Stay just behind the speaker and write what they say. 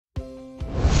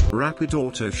Rapid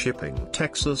Auto Shipping,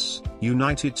 Texas,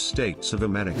 United States of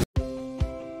America.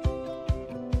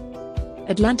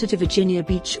 Atlanta to Virginia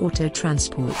Beach Auto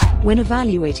Transport. When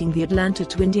evaluating the Atlanta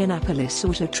to Indianapolis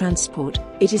auto transport,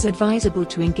 it is advisable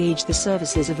to engage the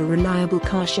services of a reliable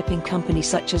car shipping company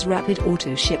such as Rapid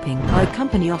Auto Shipping. Our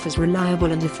company offers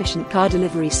reliable and efficient car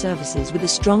delivery services with a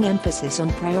strong emphasis on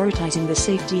prioritizing the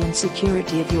safety and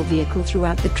security of your vehicle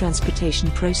throughout the transportation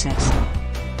process.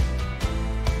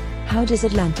 How does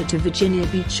Atlanta to Virginia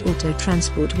Beach Auto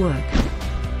Transport work?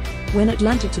 When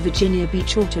Atlanta to Virginia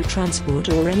Beach Auto Transport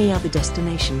or any other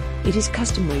destination, it is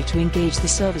customary to engage the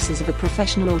services of a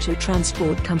professional auto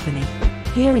transport company.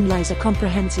 Herein lies a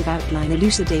comprehensive outline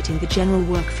elucidating the general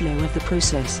workflow of the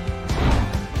process.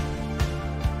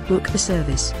 Book the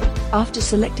service. After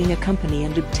selecting a company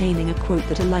and obtaining a quote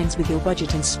that aligns with your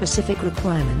budget and specific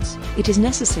requirements, it is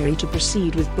necessary to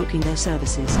proceed with booking their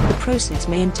services. The process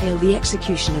may entail the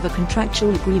execution of a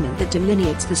contractual agreement that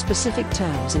delineates the specific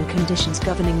terms and conditions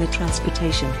governing the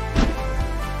transportation.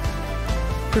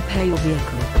 Prepare your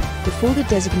vehicle. Before the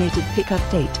designated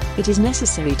pickup date, it is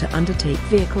necessary to undertake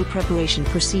vehicle preparation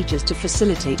procedures to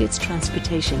facilitate its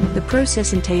transportation. The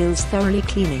process entails thoroughly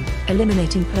cleaning,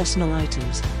 eliminating personal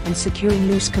items, and securing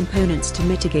loose components to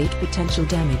mitigate potential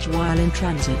damage while in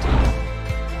transit.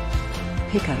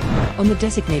 Pickup. On the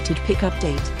designated pickup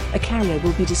date, a carrier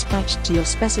will be dispatched to your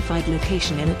specified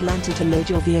location in Atlanta to load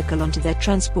your vehicle onto their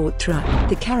transport truck.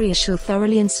 The carrier shall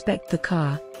thoroughly inspect the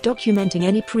car, documenting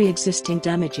any pre-existing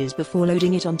damages before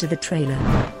loading it onto the trailer.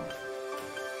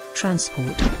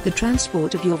 Transport. The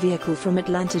transport of your vehicle from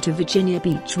Atlanta to Virginia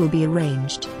Beach will be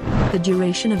arranged. The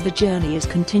duration of the journey is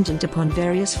contingent upon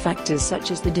various factors such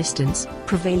as the distance,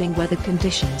 prevailing weather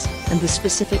conditions, and the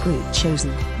specific route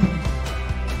chosen.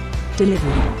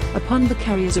 Delivery. Upon the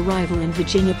carrier's arrival in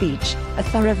Virginia Beach, a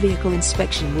thorough vehicle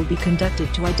inspection will be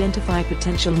conducted to identify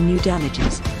potential new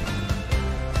damages.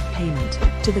 Payment.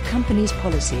 To the company's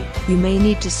policy, you may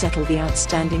need to settle the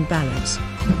outstanding balance.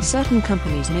 Certain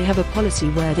companies may have a policy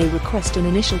where they request an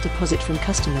initial deposit from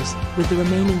customers, with the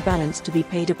remaining balance to be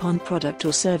paid upon product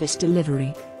or service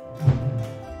delivery.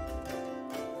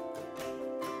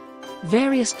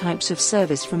 Various types of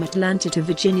service from Atlanta to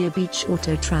Virginia Beach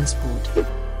Auto Transport.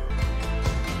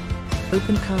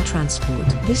 Open car transport.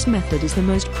 This method is the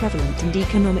most prevalent and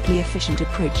economically efficient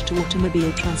approach to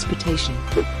automobile transportation.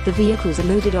 The vehicles are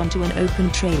loaded onto an open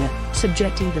trailer,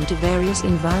 subjecting them to various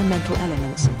environmental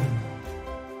elements.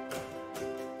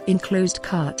 Enclosed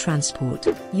car transport.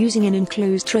 Using an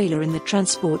enclosed trailer in the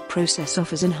transport process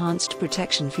offers enhanced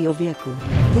protection for your vehicle.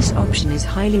 This option is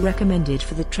highly recommended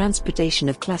for the transportation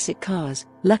of classic cars,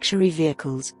 luxury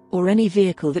vehicles, or any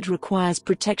vehicle that requires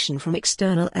protection from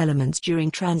external elements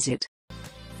during transit.